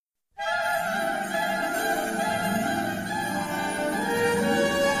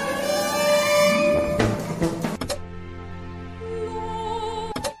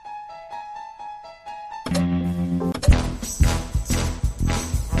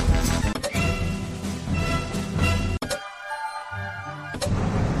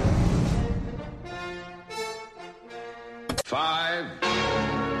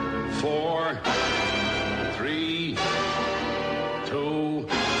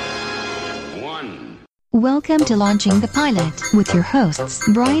Welcome to Launching the Pilot with your hosts,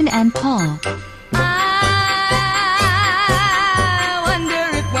 Brian and Paul. I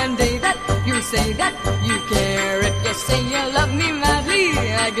wonder if one day that you'll say that you care. If you say you love me madly,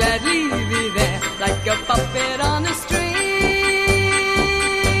 I'd gladly be there like a puppet on a string.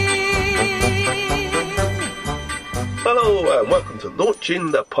 Hello and welcome to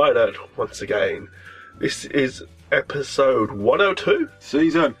Launching the Pilot once again. This is episode 102.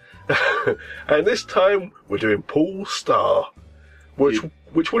 Season. And this time we're doing Paul Star, which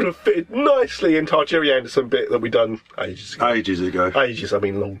would have fitted nicely into our Jerry Anderson bit that we done ages ago. Ages, I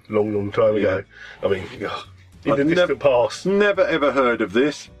mean long time ago. I mean, in the distant past. Never ever heard of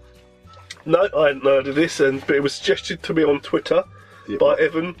this. No, I hadn't heard of this, but it was suggested to me on Twitter by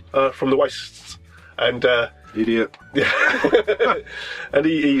Evan from the Wastes, and idiot. Yeah, and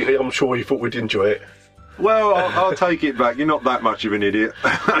he, I'm sure he thought we'd enjoy it. Well, I'll take it back. You're not that much of an idiot.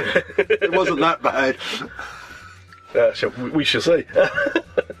 It wasn't that bad. We shall see.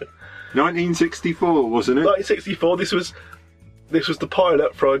 1964, wasn't it? 1964. This was the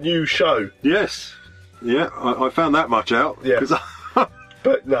pilot for a new show. Yes. Yeah, I found that much out. Yeah.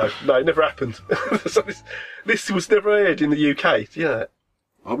 But no, it never happened. So this was never aired in the UK. Do you know that?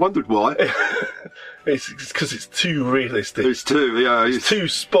 I wondered why. It's because it's too realistic. It's too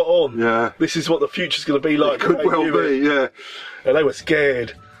spot on. Yeah. This is what the future's going to be like. It could well be, yeah. And they were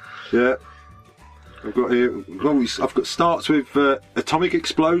scared. Yeah. I've got here. I've got starts with atomic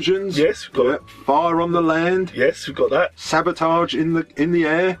explosions. Yes, we've got that. Fire on the land. Yes, we've got that. Sabotage in the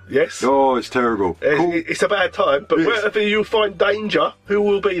air. Yes. Oh, it's terrible. It's a bad time, but wherever you'll find danger, who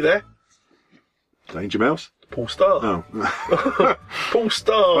will be there? Danger Mouse. Paul Star. Oh. Paul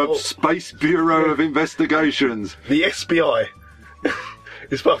Star. Of Space Bureau of Investigations. The SBI.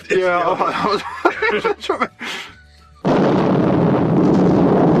 It's part of the yeah, SBI.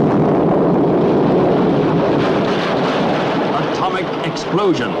 Atomic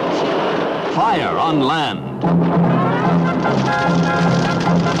explosions. Fire on land.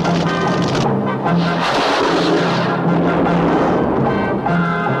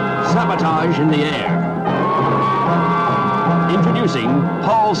 Sabotage in the air. Introducing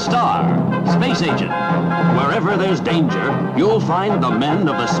Paul Star, space agent. Wherever there's danger, you'll find the men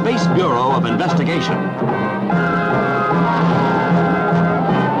of the Space Bureau of Investigation.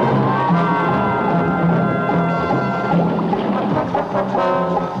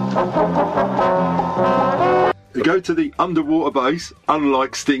 You go to the underwater base,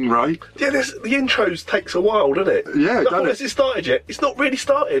 unlike Stingray. Yeah, the intros takes a while, doesn't it? Yeah, doesn't it? Has it started yet? It's not really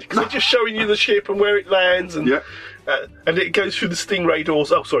started, because they're just showing you the ship and where it lands, and and it goes through the Stingray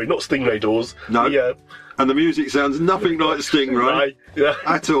doors. Oh, sorry, not Stingray doors. No, and the music sounds nothing like Stingray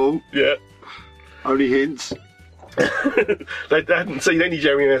at all. Yeah. Only hints. They hadn't seen any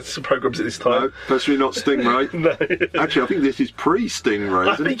Jerry Anderson programmes at this time. No, especially not Stingray. No. Actually, I think this is pre-Stingray,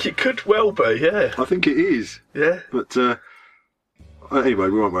 I think it could well be, yeah. I think it is. Yeah. But, anyway,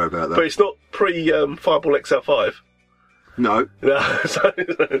 we won't worry about that. But it's not pre-Fireball XL5? No. No.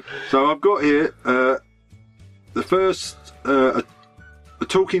 So I've got here, the first, a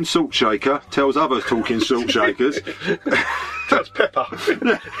talking salt shaker tells other talking salt shakers. That's Peppa.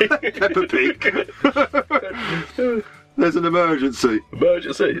 Peppa Pig. There's an emergency.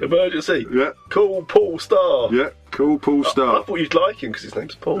 Emergency. Yeah. Call Paul Star. Yeah, call Paul Star. I thought you'd like him because his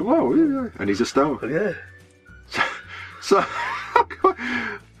name's Paul. Well, yeah, and he's a star. Yeah. So,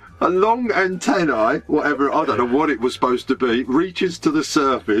 a long antennae, whatever, I don't know what it was supposed to be, reaches to the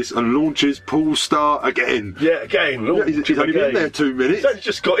surface and launches Paul Star again. Yeah, again. Yeah, he's only been there 2 minutes. He's only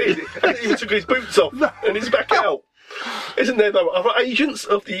just got in. He hasn't even took his boots off. No. And he's back out. Isn't there, though, other agents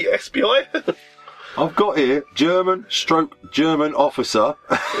of the SBI? I've got here German officer,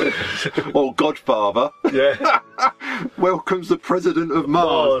 or Godfather. Yeah. Welcomes the President of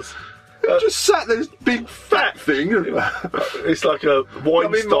Mars. Just sat there, this big fat thing. It's like a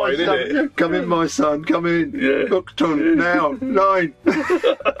Weinstein, isn't it? Yeah, come in, my son, come in. Yeah. Lookton, now, 9.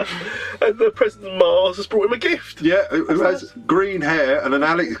 And the President of Mars has brought him a gift. Yeah, who has green hair and an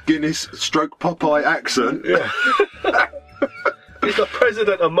Alex Guinness stroke Popeye accent. Yeah. He's the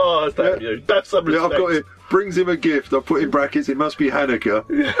President of Mars, damn you. That's some respect. Yeah, I've got it. Brings him a gift. I've put in brackets, it must be Hanukkah.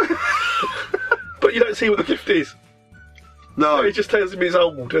 Yeah. But you don't see what the gift is. No. It just tells him it's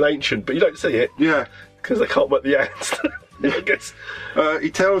old and ancient, but you don't see it. Yeah. Because they can't work the ants. I guess. He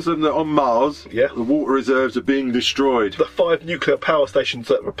tells them that on Mars, the water reserves are being destroyed. The 5 nuclear power stations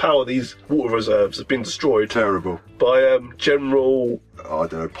that power these water reserves have been destroyed. Terrible. By General... I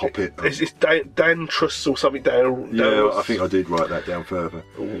don't know, Poppet. It's Dan Truss or something down. Yeah, I think I did write that down further.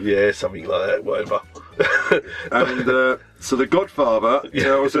 Oh, yeah, something like that, whatever. And so the Godfather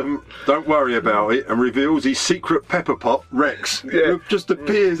tells him, don't worry about it, and reveals his secret pepper pot, Rex, who just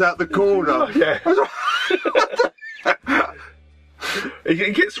appears out the corner.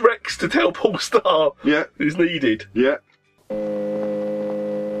 He gets Rex to tell Paul Star who's needed. Yeah.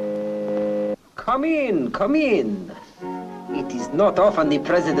 Come in, come in. It is not often the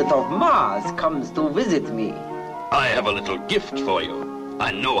president of Mars comes to visit me. I have a little gift for you.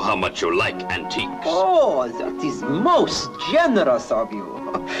 I know how much you like antiques. Oh, that is most generous of you.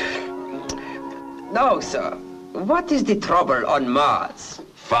 Now, sir, what is the trouble on Mars?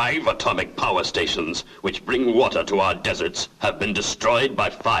 5 atomic power stations, which bring water to our deserts, have been destroyed by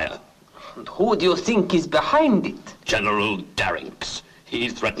fire. And who do you think is behind it? General Darynx. He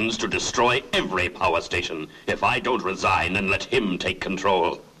threatens to destroy every power station if I don't resign and let him take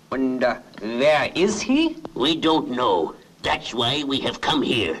control. And where is he? We don't know. That's why we have come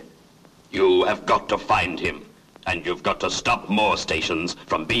here. You have got to find him, and you've got to stop more stations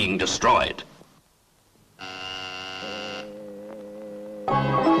from being destroyed.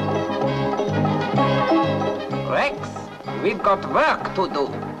 Rex, we've got work to do.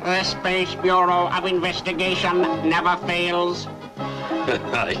 The Space Bureau of Investigation never fails.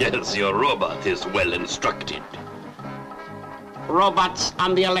 Yes, your robot is well instructed. Robots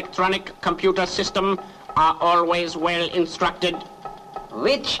on the electronic computer system are always well instructed.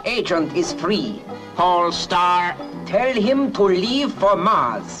 Which agent is free? Paul Star. Tell him to leave for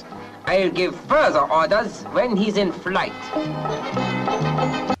Mars. I'll give further orders when he's in flight.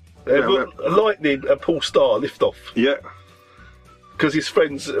 Lightning and Paul Star lift off. Yeah. Because his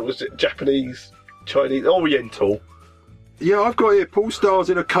friends, was it Japanese, Chinese, Oriental? Yeah, I've got here, Paul Star's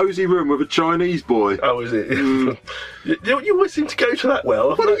in a cosy room with a Chinese boy. Oh, is it? You always seem to go to that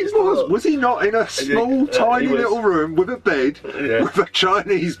well. But he was. Was he not in a small, tiny little room with a bed with a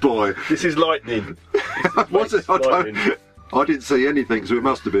Chinese boy? This is Lightning. Was it? I didn't see anything, so it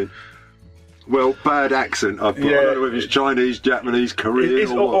must have been. Well, bad accent. I don't know if it's Chinese, Japanese, Korean, it's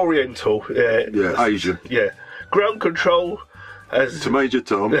or what. Oriental. Yeah, Asian. Yeah, ground control. To Major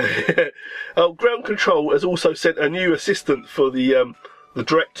Tom. Ground control has also sent a new assistant for the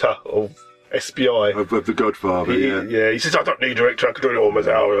director of SBI. Of the Godfather, he says, I don't need a director, I can do it all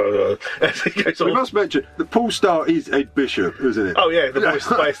myself. As he goes on. We must mention that Paul Star is Ed Bishop, isn't it? Oh, yeah, the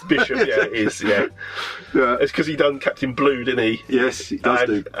voice-based Bishop, it is, yeah. It's because he done Captain Blue, didn't he? Yes, he does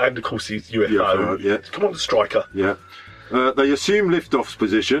do. And, of course, he's UFO. Yeah. Come on, Striker. Yeah. They assume liftoff's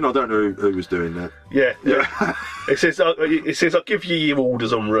position. I don't know who was doing that. Yeah. It says, I'll give you your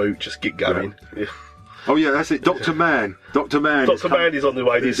orders en route, just get going. Yeah. Oh, yeah, that's it. Dr. Mann. Dr. Mann is on the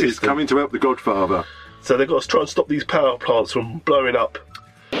way. He's coming to help the Godfather. So they've got to try and stop these power plants from blowing up.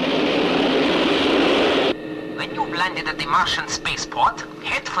 When you've landed at the Martian spaceport,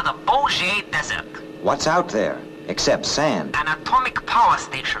 head for the Bourget Desert. What's out there, except sand? An atomic power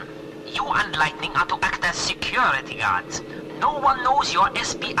station. You and Lightning are to act as security guards. No one knows you're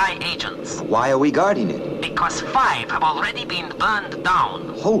SBI agents. Why are we guarding it? Because 5 have already been burned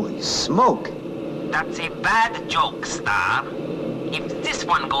down. Holy smoke! That's a bad joke, Star. If this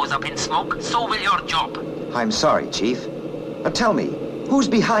one goes up in smoke, so will your job. I'm sorry, Chief. Tell me, who's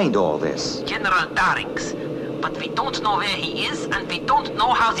behind all this? General Darynx. But we don't know where he is, and we don't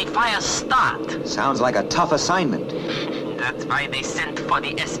know how the fires start. Sounds like a tough assignment. That's why they sent for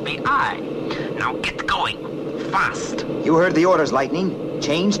the SBI. Now get going. Fast. You heard the orders, Lightning.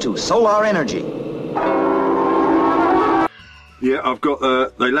 Change to solar energy. Yeah, I've got,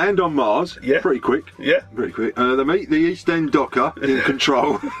 they land on Mars pretty quick. Yeah. Pretty quick. They meet the East End docker in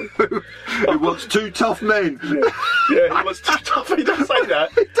control, who wants 2 tough men. Yeah, he wants 2 tough men. He doesn't say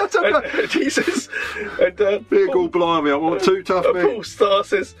that. He doesn't. And he says... Big old blimey, I want 2 tough men. Paul Star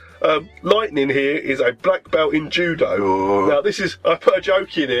says, Lightning here is a black belt in judo. Oh. Now, I put a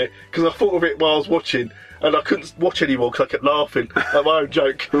joke in here, because I thought of it while I was watching, and I couldn't watch anymore because I kept laughing at my own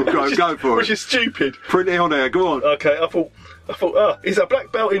joke. Go for it. Which is stupid. Print it on there, go on. Okay, I thought, he's a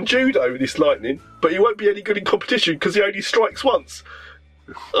black belt in judo, this Lightning, but he won't be any good in competition because he only strikes once.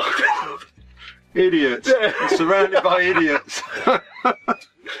 Idiots. Yeah. Surrounded by idiots.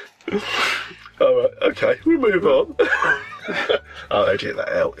 Alright, okay, we'll move on. I'll edit that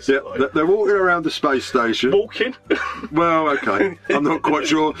out. They're walking around the space station. Walking? Well, okay. I'm not quite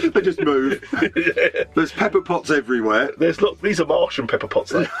sure. They just move. Yeah. There's pepper pots everywhere. These are Martian pepper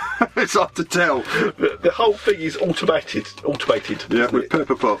pots, though. It's hard to tell. The whole thing is automated. Yeah, with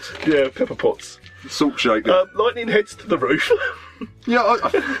pepper pots. Yeah, pepper pots. Salt shaker. Lightning heads to the roof. Yeah,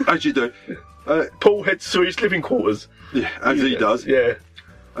 as you do. Paul heads to his living quarters. Yeah, as he does. Yeah.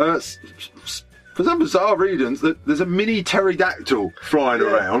 For some bizarre reasons, there's a mini pterodactyl flying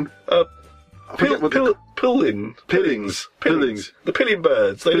around. Pillings. The pilling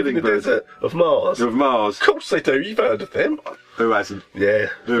birds. They live in the desert of Mars. Of Mars. Of course they do. You've heard of them. Who hasn't? Yeah.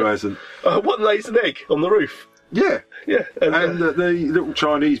 Who hasn't? One lays an egg on the roof. Yeah. Yeah. And the little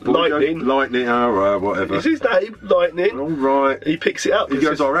Chinese boy Lightning. goes, Lightning, whatever. Is his name Lightning? All right. He picks it up. He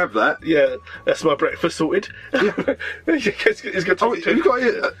goes, I'll have that. Yeah, that's my breakfast sorted. Yeah. He's got to you got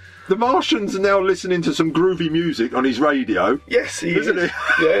it. The Martians are now listening to some groovy music on his radio. Yes, he Isn't is.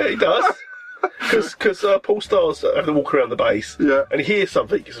 he? Yeah, he does. Because Paul Starr's having a walk around the base. Yeah. And he hears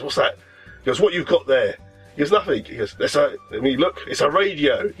something. He says, what's that? He goes, what you've got there? He goes, nothing. He goes, let me look, it's a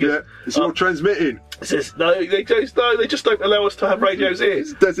radio. He goes, it's all transmitting. He says, no, they just don't allow us to have radios here.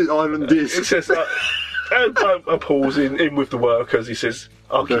 It's Desert Island disc. He says, and Paul's in with the workers. He says,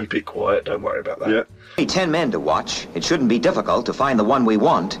 I'll keep it quiet, don't worry about that. Yeah. Only 10 men to watch. It shouldn't be difficult to find the one we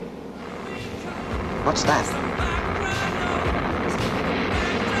want. What's that?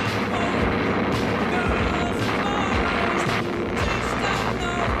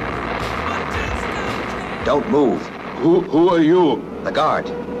 Don't move. Who are you? The guard.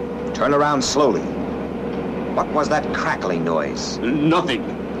 Turn around slowly. What was that crackling noise? Nothing.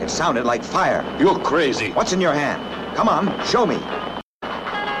 It sounded like fire. You're crazy. What's in your hand? Come on, show me.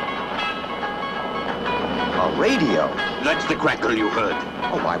 A radio. That's the crackle you heard.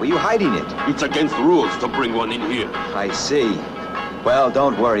 Oh, why were you hiding it? It's against rules to bring one in here. I see. Well,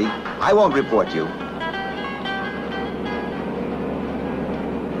 don't worry. I won't report you.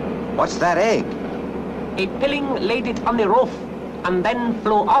 What's that egg? A pilling laid it on the roof and then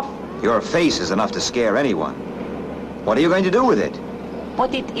flew off. Your face is enough to scare anyone. What are you going to do with it?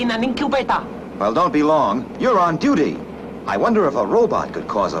 Put it in an incubator. Well, don't be long. You're on duty. I wonder if a robot could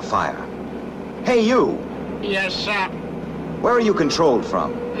cause a fire. Hey, you. Yes, sir. Where are you controlled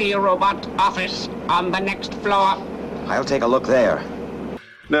from? The robot office on the next floor. I'll take a look there.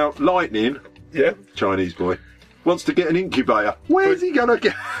 Now, Lightning, Yeah. Chinese boy, wants to get an incubator. Where's he going to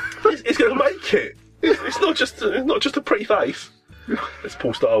get? He's going to make it. It's not just a pretty face. As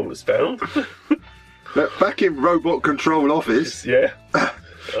Paul Starr was found. Back in Robot Control Office. Yeah.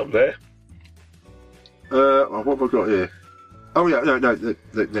 Up there. What have I got here? Oh yeah, no,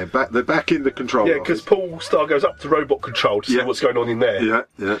 they're back in the control Yeah, office. because Paul Starr goes up to Robot Control to see what's going on in there.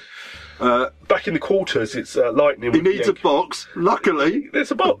 Yeah. Back in the quarters, it's Lightning. He with the needs a egg. box. Luckily,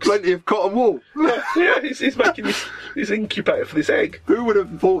 There's a box. Plenty of cotton wool. Yeah, he's making his incubator for this egg. Who would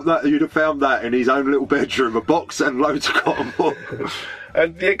have thought that you'd have found that in his own little bedroom? A box and loads of cotton wool.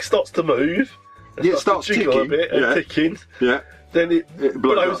 And the egg starts to move. Yeah, it starts to jiggle ticking. a bit and ticking. Yeah. Then it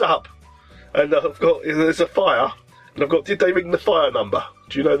blows up. And there's a fire. And I've got, did they ring the fire number?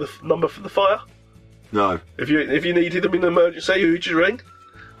 Do you know the number for the fire? No. If you needed them in an emergency, who'd you ring?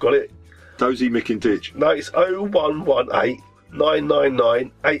 Got it? Dozy Mickintitch. No, it's 0118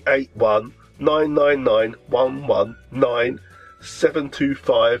 999 881 999 119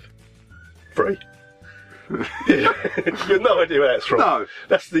 7253. You've got no idea where that's from. No.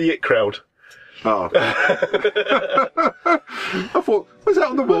 That's the It Crowd. Oh. I thought, was that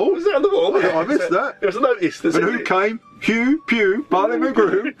on the wall? Was that on the wall? I missed that. There was a notice. And who came? Hugh, Pew, Barley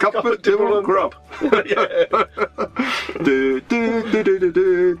McGrew, Cuthbert, Dibble and Grub.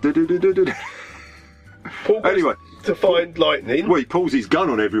 Paul goes Anyway. to find Lightning. Well, he pulls his gun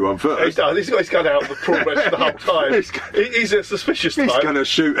on everyone first. He's done. He's got his gun out the prawn the whole time. He's a suspicious type. He's going to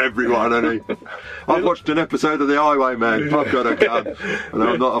shoot everyone, isn't he? I've watched an episode of The Highwayman. I've got a gun, and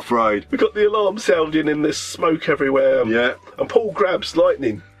I'm not afraid. We've got the alarm sounding and there's smoke everywhere. Yeah. And Paul grabs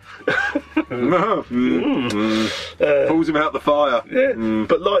Lightning. Pulls him out the fire. Yeah.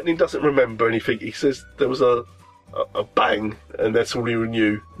 But Lightning doesn't remember anything. He says there was a bang, and that's all he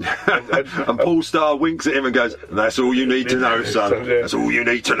knew. And Paul Starr winks at him and goes, "That's all you need to know, son. Yeah. That's all you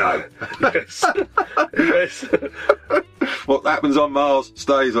need to know." Yes. Yes. What happens on Mars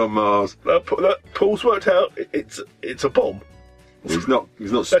stays on Mars. Paul's worked out it's a bomb. He's not.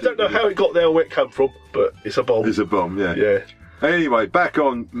 I don't know how it got there or where it came from, but it's a bomb. It's a bomb. Yeah. Yeah. Anyway, back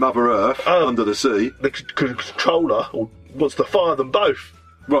on Mother Earth, under the sea. The controller wants to fire them both.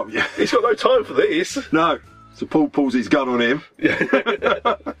 Well, yeah. He's got no time for this. No. So Paul pulls his gun on him.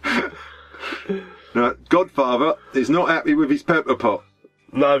 Now, Godfather is not happy with his pepper pot.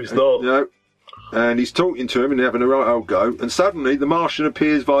 No, he's not. No. And he's talking to him and having a right old go. And suddenly the Martian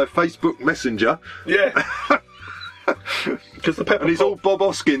appears via Facebook Messenger. Yeah. Because the pepper and he's pot, all Bob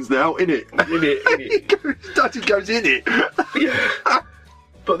Hoskins now, in it. In it. He goes in it. Yeah.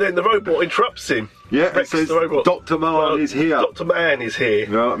 But then the robot interrupts him. Yeah, it Rex says the robot. Dr. Mann is here. Dr. Mann is here.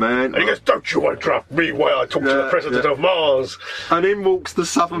 Right, man. And he goes, "Don't you interrupt me while I talk to the President of Mars." And in walks the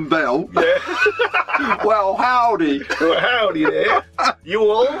Southern Belle. Yeah. Well, howdy. Well, howdy there. You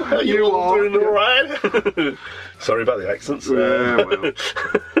all? Are you all doing all right? Sorry about the accents. Yeah, well.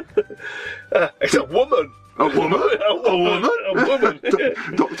 It's a woman. A woman? A woman.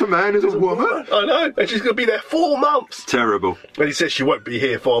 Dr. Mann is a woman? I know. And she's going to be there 4 months. Terrible. And he says she won't be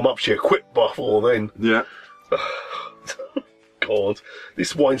here 4 months. She'll quit before then. Yeah. God.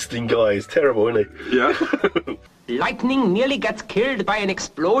 This Weinstein guy is terrible, isn't he? Yeah. Lightning nearly gets killed by an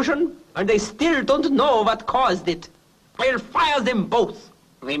explosion, and they still don't know what caused it. I'll fire them both.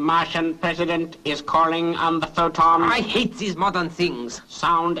 The Martian president is calling on the photon. I hate these modern things.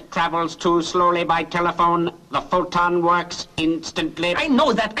 Sound travels too slowly by telephone. The photon works instantly. I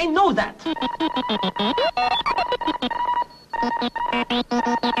know that.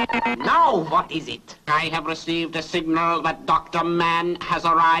 Now what is it? I have received a signal that Dr. Mann has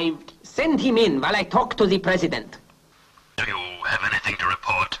arrived. Send him in while I talk to the president. Do you have anything to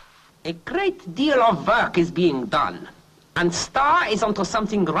report? A great deal of work is being done. And Star is onto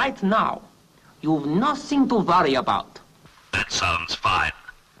something right now. You've nothing to worry about. That sounds fine.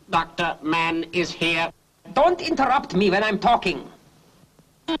 Dr. Mann is here. Don't interrupt me when I'm talking.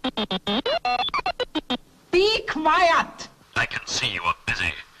 Be quiet! I can see you are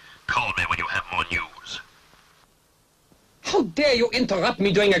busy. Call me when you have more news. How dare you interrupt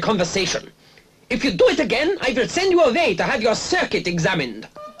me during a conversation? If you do it again, I will send you away to have your circuit examined.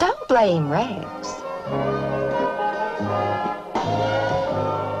 Don't blame Rex.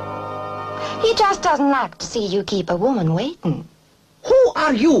 He just doesn't like to see you keep a woman waiting. Who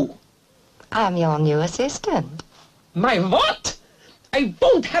are you? I'm your new assistant. My what? I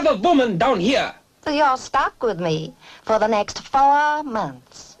won't have a woman down here. So you're stuck with me for the next 4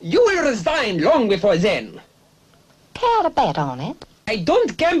 months. You will resign long before then. Care to bet on it? I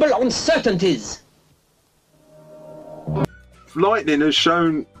don't gamble on certainties. Lightning has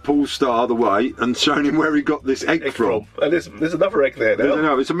shown Paul Star the way and shown him where he got this egg from. And there's another egg there now.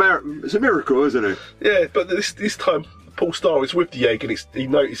 No, it's a miracle, isn't it? Yeah, but this time Paul Star is with the egg and he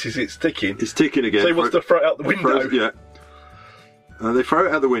notices it's ticking. It's ticking again. So he wants to throw it out the window. Yeah. They throw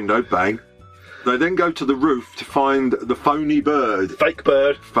it out the window, bang. They then go to the roof to find the phony bird. Fake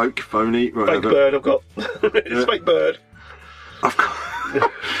bird. Phony, whatever. Fake bird, I've got. It's fake bird. I've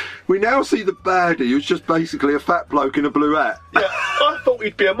got... We now see the baddie, who's just basically a fat bloke in a blue hat. Yeah, I thought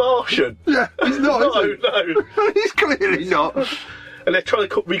he'd be a Martian. Yeah, he's not, No. He's clearly not. And they're trying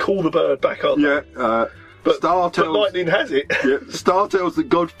to recall the bird back up. Yeah, but Lightning has it. Yeah, Star tells the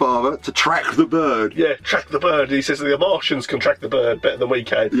Godfather to track the bird. Yeah, track the bird. He says the Martians can track the bird better than we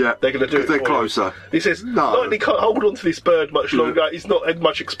can. Yeah, they're going to do it. They're for closer. him. He says No. Lightning can't hold on to this bird much longer. He's not had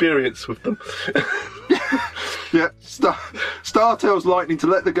much experience with them. Yeah, Star tells Lightning to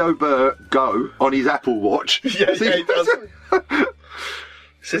let the bird go on his Apple Watch. Yeah, he does. He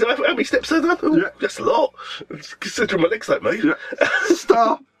says, how many steps have I done? Oh, just a lot. Considering my legs don't move. Yeah.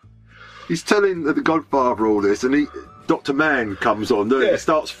 Star, he's telling the Godfather all this, and Dr. Mann comes on, He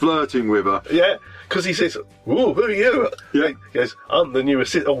starts flirting with her. Yeah, because he says, "Ooh, who are you?" Yeah. He goes, "I'm the new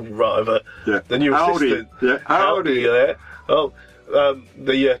assistant." Oh, right, the new Howdy. assistant. Yeah, howdy there. Oh,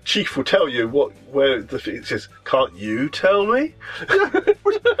 the chief will tell you it says. Can't you tell me?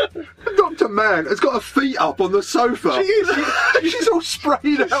 Dr. Mann has got her feet up on the sofa. She is. She's all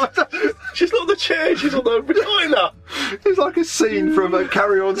sprayed out. She's not on the chair. She's on the recliner. It's like a scene from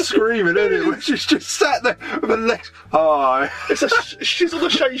Carry On Screaming, isn't it? Where she's just sat there with her legs. Hi. She's on a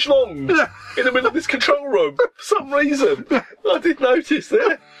chaise longue in the middle of this control room for some reason. I did notice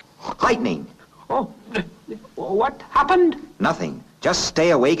there. Lightning. Oh, what happened? Nothing. Just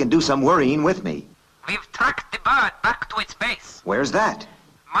stay awake and do some worrying with me. We've tracked the bird back to its base. Where's that?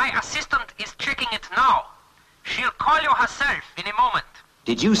 My assistant is checking it now. She'll call you herself in a moment.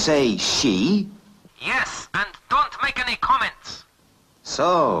 Did you say she? Yes, and don't make any comments.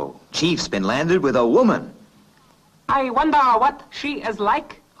 So, Chief's been landed with a woman. I wonder what she is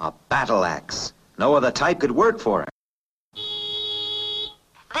like. A battle axe. No other type could work for her.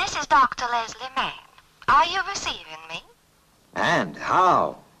 This is Dr. Leslie Mann. Are you receiving me? And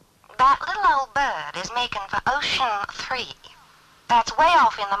how? That little old bird is making for Ocean 3. That's way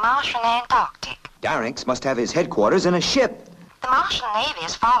off in the Martian Antarctic. Darynx must have his headquarters in a ship. The Martian Navy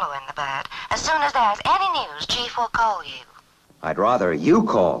is following the bird. As soon as there's any news, Chief will call you. I'd rather you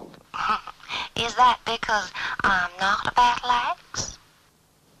called. Is that because I'm not a battle axe?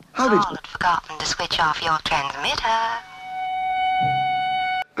 How did Paul had forgotten to switch off your transmitter.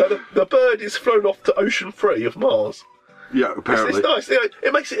 Now, the bird is flown off to Ocean 3 of Mars. Yeah, apparently. It's nice.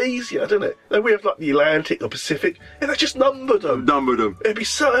 It makes it easier, doesn't it? Then we have like the Atlantic, the Pacific, and they just numbered them. It'd be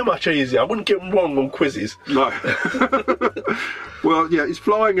so much easier. I wouldn't get them wrong on quizzes. No. Well, yeah, he's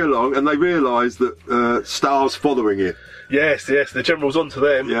flying along, and they realise that Star's following it. Yes, the general's onto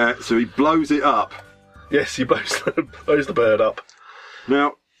them. Yeah, so he blows it up. Yes, he blows the bird up.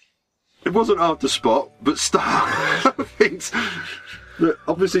 Now, it wasn't hard to spot, but Star thinks that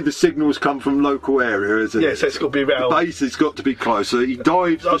obviously the signals come from local area, isn't it? Yes, it's got to be around. The base has got to be closer. He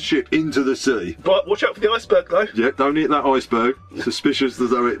dives the ship into the sea. But watch out for the iceberg, though. Yeah, don't hit that iceberg, suspicious as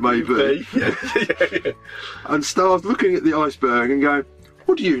though it may be. Yeah. And Star's looking at the iceberg and going,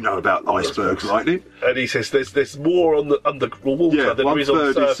 "What do you know about icebergs, Lightning?" And he says there's more on the underwater than there is on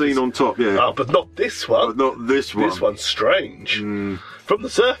the surface. 1/3 is seen on top, yeah. But not this one. But not this one. This one's strange. From the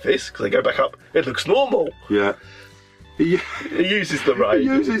surface, because they go back up, it looks normal. Yeah. He uses the ray. He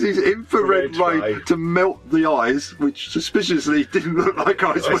uses his infrared ray to melt the ice, which suspiciously didn't look like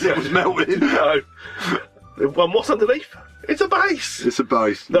ice when it was melting. No. And what's underneath? It's a base. It's a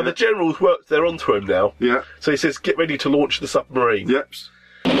base. Now, the general's worked, they're onto him now. Yeah. So he says, get ready to launch the submarine. Yep.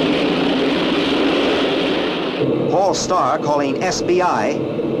 Paul Starr calling SBI.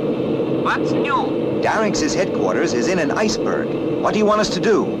 What's new? Darring's headquarters is in an iceberg. What do you want us to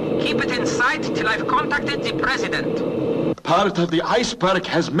do? Keep it in sight till I've contacted the president. Part of the iceberg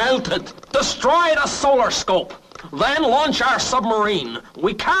has melted. Destroy the solar scope. Then launch our submarine.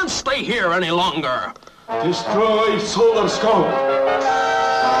 We can't stay here any longer. Destroy solar scope.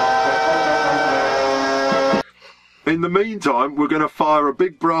 In the meantime, we're going to fire a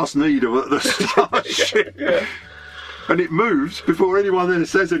big brass needle at the starship. Yeah. And it moves before anyone then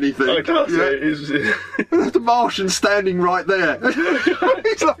says anything. I can't say it. The Martian's standing right there.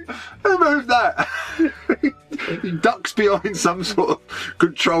 He's like, who moved that? He ducks behind some sort of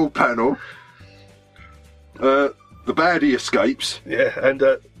control panel. The baddie escapes. Yeah, and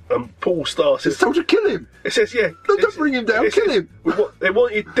Paul Starr says... It's told to kill him. It says, yeah. No, don't bring him down, kill him. They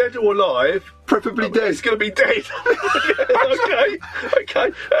want you dead or alive. Preferably dead. It's going to be dead.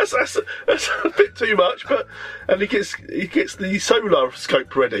 Okay. That's a bit too much, but... And he gets the solar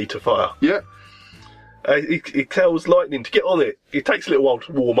scope ready to fire. Yeah. He tells Lightning to get on it. It takes a little while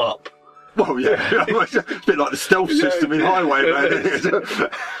to warm up. Well, yeah. It's a bit like the stealth system in Highwayman.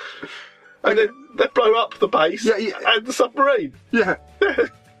 And then they blow up the base and the submarine. Yeah.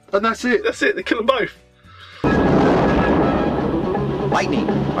 And that's it. That's it. They kill them both. Lightning,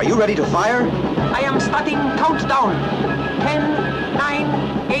 are you ready to fire? I am starting countdown. 10,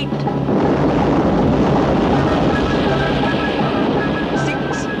 9, 8,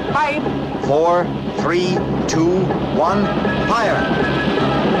 6, 5, 4, 3, 2, 1, fire!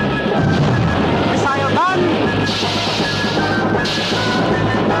 Missile done!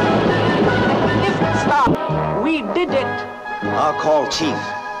 Lift stop! We did it! I'll call Chief.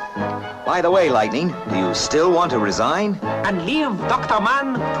 By the way, Lightning, do you still want to resign? And leave Dr.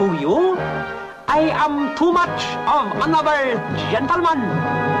 Mann to you? I am too much of another gentleman.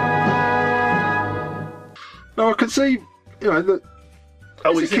 Now I can see, that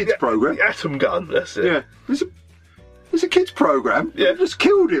it's a kids' program. The atom gun, that's it. Yeah. It's a kids' program. Yeah. They just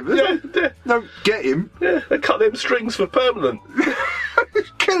killed him. Yeah. Don't get him. Yeah, they cut them strings for permanent.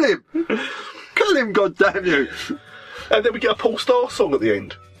 Kill him. Kill him, goddamn you. And then we get a Paul Starr song at the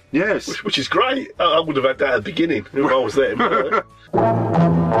end. Yes. Which is great. I would have had that at the beginning if I was there.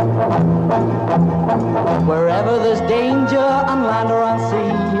 Wherever there's danger on land or on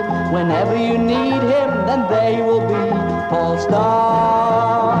sea, whenever you need him, then they will be. Paul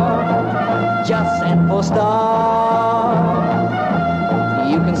Starr, just send for Starr.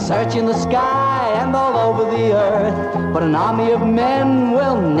 You can search in the sky and all over the earth, but an army of men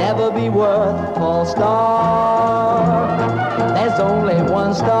will never be worth Paul Starr. There's only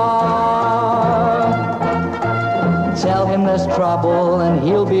one star. Tell him there's trouble and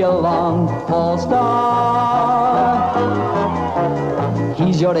he'll be along. Paul Starr.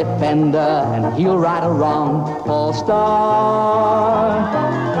 He's your defender and he'll right or wrong. Paul Starr.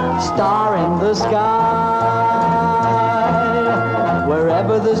 Star in the sky.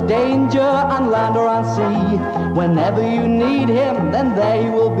 Wherever there's danger on land or on sea, whenever you need him, then they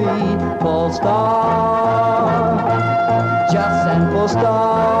will be. Paul Starr. Just send for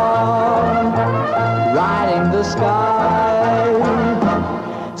Starr, riding the sky.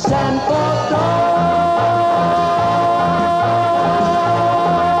 Send for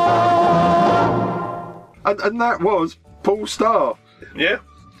Starr. And that was Paul Starr. Yeah.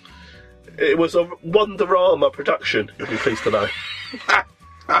 It was a Wonderama production, you'll be pleased to know.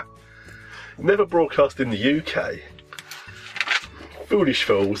 Never broadcast in the UK. Foolish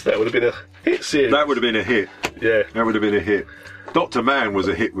Fools, that would have been a hit series. That would have been a hit. Yeah. That would have been a hit. Dr. Man was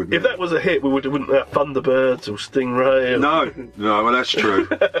a hit with me. If that was a hit, we wouldn't have Thunderbirds or Stingray. No, well, that's true.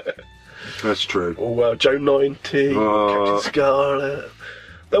 That's true. Or Joe 90, Captain Scarlet.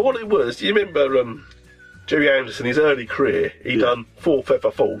 Now, what it was, you remember Jerry Anderson, his early career, he done Four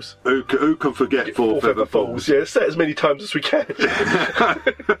Feather Falls. Who can forget Four Feather Falls? Yeah, say it as many times as we can.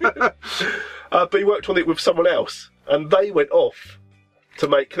 But he worked on it with someone else, and they went off to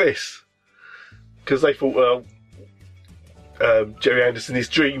make this because they thought, well, Jerry Anderson, his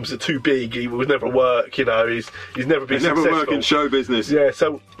dreams are too big. He would never work. You know, he's never been successful. Never work in show business. Yeah,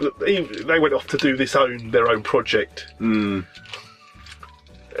 so they went off to do their own project.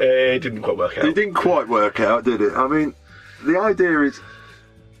 It didn't quite work out. It didn't quite work out, did it? I mean, the idea is,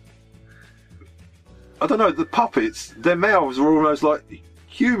 I don't know, the puppets, their mouths are almost like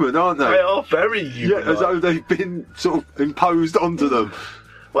human, aren't they? They are very human. Yeah, as though they've been sort of imposed onto them.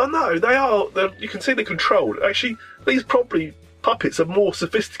 Well, no, they are. You can see they're controlled. Actually, these puppets are more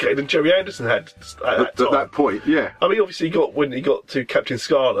sophisticated than Jerry Anderson had at that point. Yeah. I mean, obviously, when he got to Captain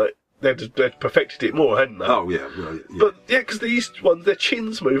Scarlet, they'd perfected it more, hadn't they? Oh yeah, right. Yeah. But yeah, because these ones, their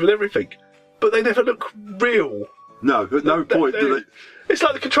chins move and everything, but they never look real. No, at no point do they. It's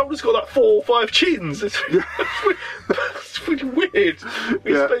like the controller's got like 4 or 5 chins. It's really weird when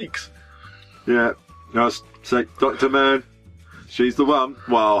he speaks. Yeah. I say, Dr. Man, she's the one.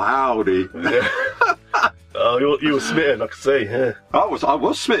 Well, howdy. Yeah. Oh, you were smitten, I can see. Yeah. I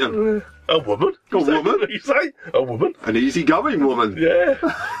was smitten. A woman? A woman? You say? A woman? An easygoing woman. Yeah.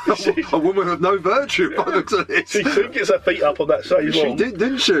 A woman of no virtue, by the looks of it. She soon gets her feet up on that stage. She did,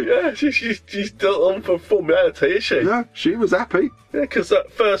 didn't she? Yeah, she's done on for formality, is she? Yeah, she was happy. Yeah, because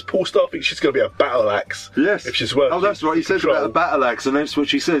that first Paul Star thinks she's going to be a battle axe. Yes. If she's working. Oh, that's right. He says about a battle axe, and that's what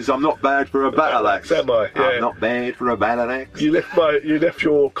she says. I'm not bad for a battle axe. Am I? Yeah. I'm not bad for a battle axe. You left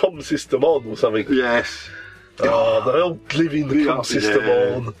your comm system on or something. Yes. Oh, the old leaving the comm system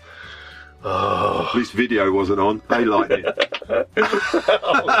on. Oh. At least video wasn't on. They liked it.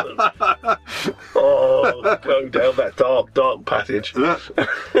 Going down that dark passage.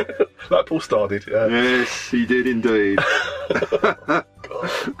 Like Paul started. Yes, he did indeed.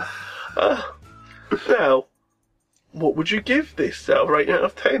 Now, what would you give this out of 8 out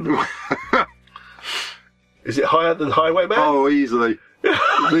of 10? Is it higher than Highwayman? Oh, easily.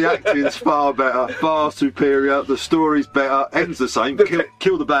 The acting's far better, far superior, the story's better, ends the same,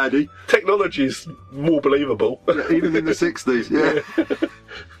 kill the baddie. Technology's more believable. Yeah, even in the 60s, yeah.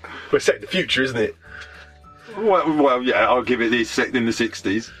 We're set in the future, isn't it? Well, yeah, I'll give it this set in the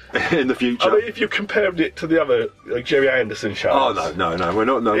 60s, in the future. I mean, if you're comparing it to the other Jerry Anderson shows. Oh, no, we're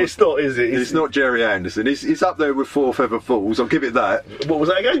not. No, it's not, is it? It's not Jerry Anderson. It's up there with Four Feather Falls, I'll give it that. What was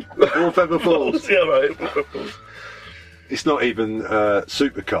that again? Four Feather Falls. Yeah, right, Four Feather Falls. It's not even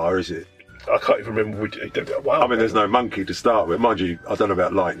Supercar, is it? I can't even remember. Wow. I mean, there's no monkey to start with. Mind you, I don't know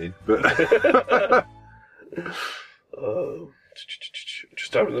about lightning, but...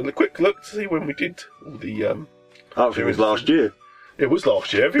 just having a quick look to see when we did all the... I think it was last year. It was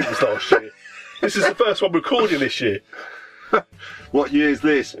last year. Everything was last year. This is the first one recording this year. What year is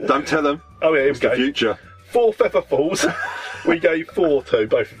this? Don't tell them. Oh, yeah, it's the future. Four Feather Falls. We gave 4 to,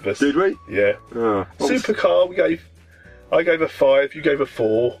 both of us. Did we? Yeah. Oh, Supercar, I gave a 5, you gave a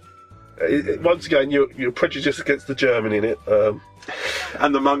 4. Once again, you're prejudiced against the German in it.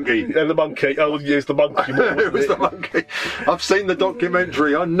 And the monkey. And the monkey. Oh, it was the monkey more, it was the monkey. I've seen the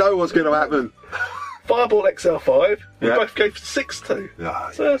documentary. I know what's going to happen. Fireball XL5, we both gave 6 to.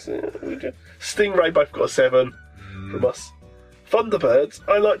 Yeah. So, Stingray both got a 7 from us. Thunderbirds,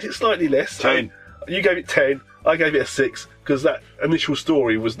 I liked it slightly less. 10. You gave it 10, I gave it a 6, because that initial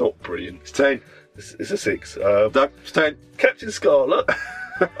story was not brilliant. It's 10. It's a 6. It's 10. Captain Scarlet,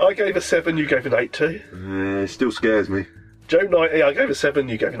 I gave a 7, you gave an 8 to. It still scares me. Joe 90, I gave a 7,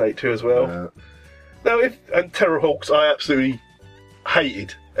 you gave an 8 to as well. And Terrorhawks, I absolutely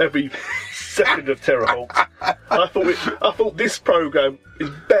hated every second of Terrorhawks. I thought this programme is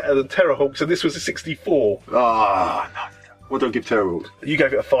better than Terrorhawks, and this was a 64. No. Well, don't give Terrorhawks. You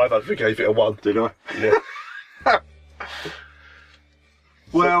gave it a 5, I gave it a 1. Did I? Yeah.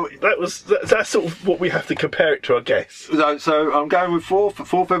 Well, that's sort of what we have to compare it to, I guess. So I'm going with four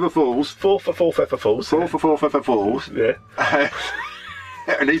Feather Falls. 4 for Four Feather Falls. 4 for Four Feather Falls. Yeah.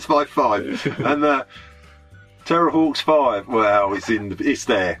 And he's 5. And Terrorhawks 5. Well, it's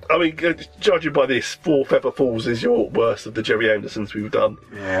there. I mean, judging by this, 4 Feather Falls is your worst of the Jerry Andersons we've done.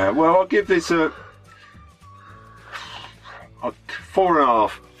 Yeah. Well, I'll give this a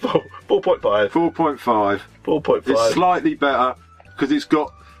 4.5. 4.5. 4.5. 4.5. It's slightly better because it's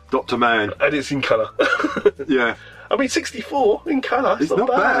got Dr. Man. And it's in colour. Yeah. I mean, 64 in colour. It's not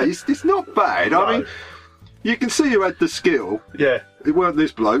bad. It's not bad. No. I mean, You can see who had the skill. Yeah. It weren't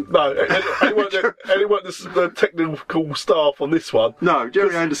this bloke. No, and it weren't the technical staff on this one. No,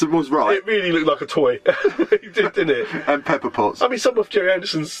 Jerry Anderson was right. It really looked like a toy. It did, didn't it? And Pepper Potts. I mean, some of Jerry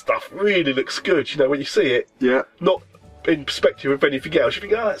Anderson's stuff really looks good, you know, when you see it. Yeah. Not in perspective of anything else. You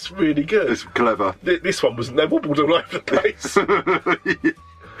think, oh, that's really good. It's clever. This one wasn't. They wobbled all over the place.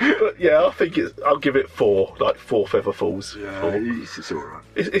 But yeah, I think I'll give it 4, like 4 feather falls. Yeah, it's alright.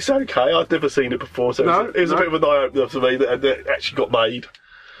 It's okay. I'd never seen it before, so it was a bit of an eye opener to me that it actually got made.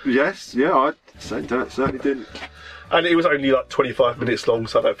 Yes, yeah, I certainly didn't. And it was only like 25 minutes long,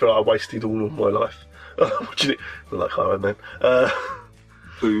 so I don't feel like I wasted all of my life watching it. Like Iron Man.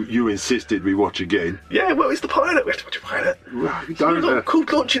 Who you insisted we watch again. Yeah, well, it's the pilot. We have to watch the pilot. Well, It's not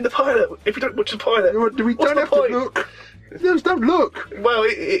called launching the pilot. If you don't watch the pilot, we don't have to look. Just don't look. Well,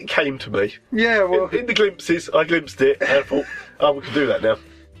 it came to me. Yeah, well. In the glimpses, I glimpsed it, and I thought, oh, we can do that now.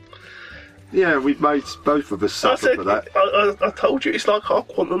 Yeah, we've made both of us suffer for that. I told you, it's like our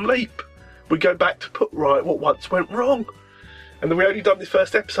quantum leap. We go back to put right what once went wrong. And then we only done this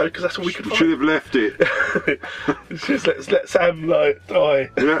first episode because that's all we could find. Should have left it. Just let Sam die.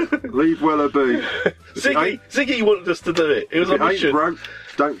 Yeah, leave Wellaby. Ziggy wanted us to do it. It was if a it mission. ain't broke,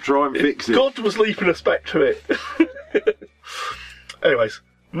 don't try and fix it. God was leaping us back to it. Anyways,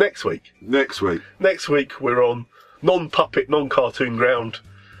 next week we're on non-puppet, non-cartoon ground.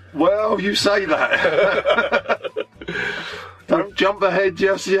 Well, you say that. Don't jump ahead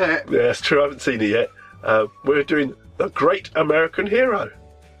just yet. Yeah, that's true. I haven't seen it yet. We're doing The Great American Hero,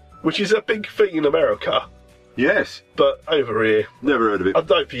 which is a big thing in America. Yes. But over here... Never heard of it. I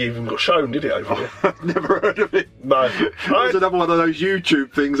don't think it even got shown, did it, over here? Never heard of it. No. It was another one of those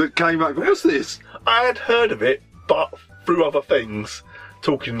YouTube things that came up. What's this? I had heard of it, but through other things,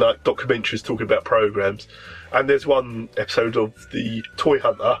 talking like documentaries, talking about programmes. And there's one episode of The Toy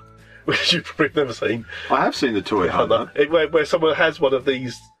Hunter, which you've probably never seen. I have seen The Toy Hunter. Where someone has one of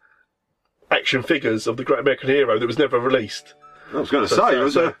these action figures of the Great American Hero that was never released. I was going to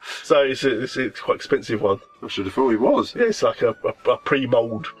say, it's quite expensive one. I should have thought it was. Yeah, it's like a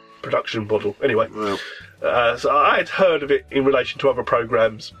pre-mould production model. Anyway, well. So I had heard of it in relation to other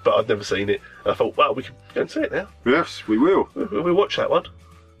programmes, but I'd never seen it. And I thought, well, we can go and see it now. Yes, we will. We'll watch that one.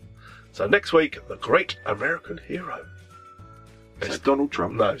 So next week, The Great American Hero. Is that Donald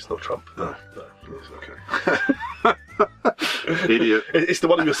Trump? No, it's not Trump. No. Okay. Idiot. It's the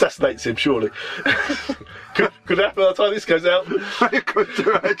one who assassinates him, surely. could happen by the time this goes out. It could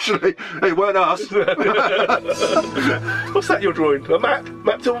do, actually. It weren't us. What's that you're drawing? A map?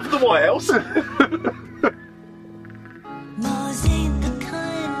 Map to the White House?